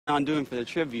on doing for the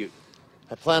tribute?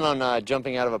 I plan on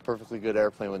jumping out of a perfectly good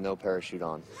airplane with no parachute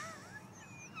on.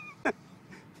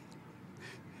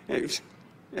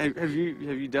 Have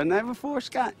you done that before,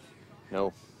 Scott?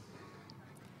 No.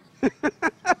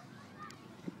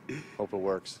 Hope it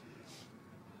works.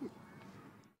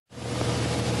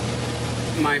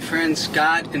 My friend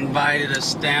Scott invited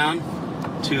us down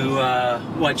to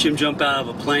watch him jump out of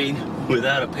a plane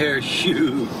without a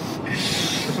parachute.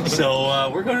 So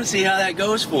we're going to see how that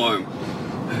goes for him.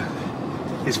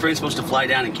 His friend's supposed to fly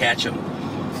down and catch him.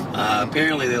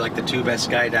 Apparently they're like the two best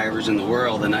skydivers in the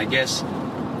world, and I guess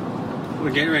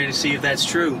we're getting ready to see if that's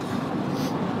true.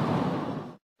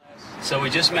 So we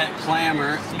just met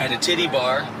Clamor at a titty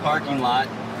bar parking lot.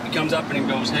 He comes up and he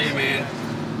goes, "Hey man,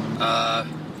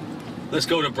 let's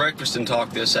go to breakfast and talk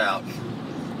this out."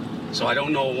 So I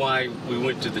don't know why we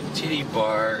went to the titty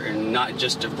bar and not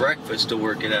just to breakfast to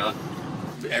work it out.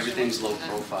 Everything's low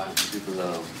profile. Super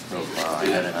low profile. I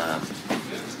got an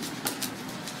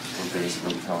we're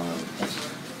basically telling them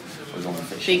we're going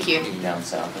fishing. Thank you. Down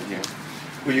south of here.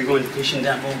 Well, you're going fishing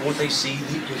down. Won't they see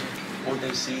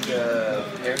the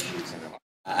parachutes?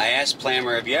 I asked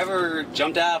Clamor, "Have you ever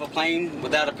jumped out of a plane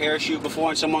without a parachute before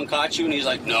and someone caught you?" And he's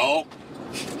like, "No."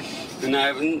 And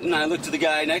I looked at the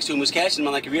guy next to him who was catching him.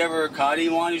 I'm like, "Have you ever caught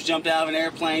anyone who's jumped out of an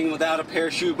airplane without a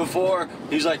parachute before?"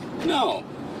 He's like, "No."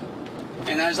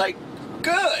 And I was like,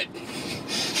 "Good."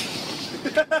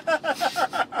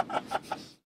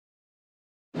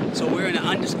 So we're in an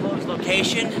undisclosed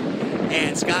location,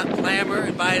 and Scott Clamor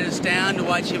invited us down to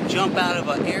watch him jump out of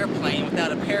an airplane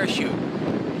without a parachute.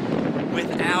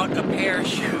 Without a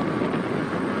parachute.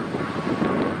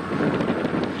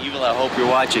 Evel, I hope you're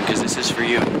watching, because this is for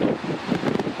you.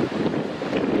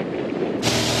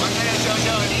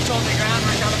 If you told the ground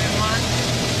we're coming in one.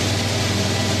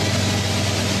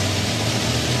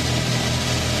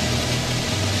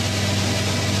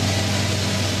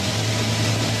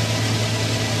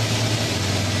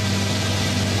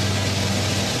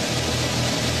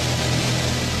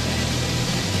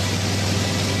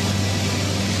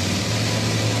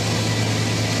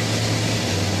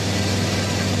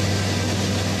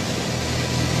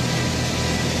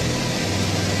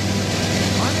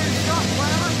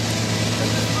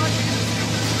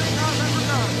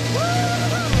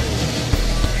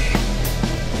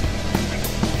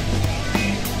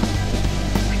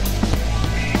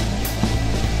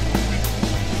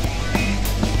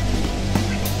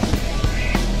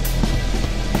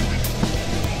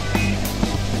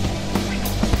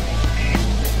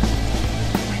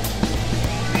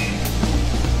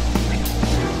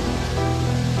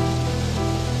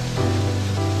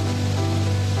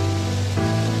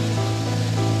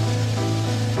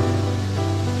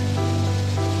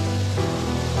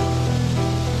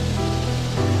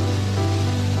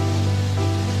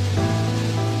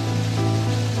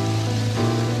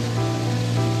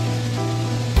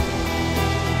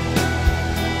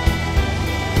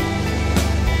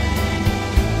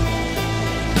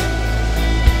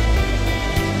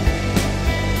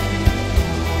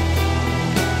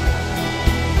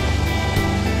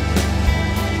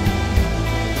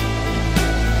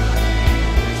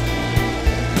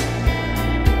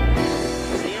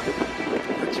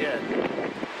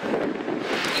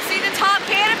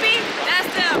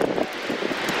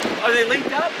 Are they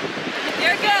linked up?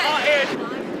 You're good. Oh,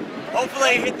 hopefully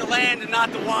they hit the land and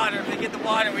not the water. If they get the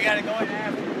water, we gotta go in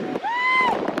half.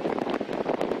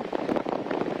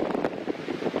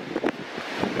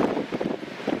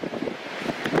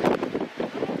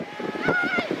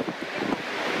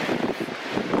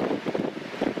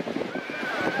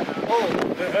 Oh!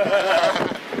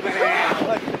 Man,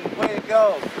 look, way to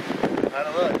go. How'd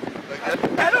it look?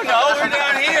 I don't know, we're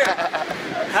down here.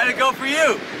 How'd it go for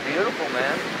you? Beautiful,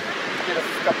 man. Did a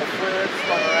couple flips,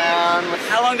 spun around.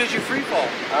 How long does your free fall?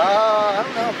 I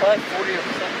don't know, probably 40 or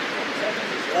 40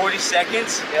 seconds. 40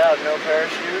 seconds? Yeah, no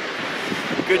parachute.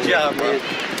 Good job, bro.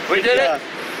 We did it.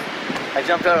 I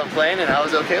jumped out of a plane and I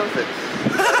was okay with it.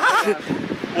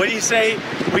 What do you say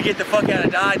we get the fuck out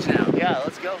of Dodge now? Yeah,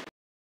 let's go.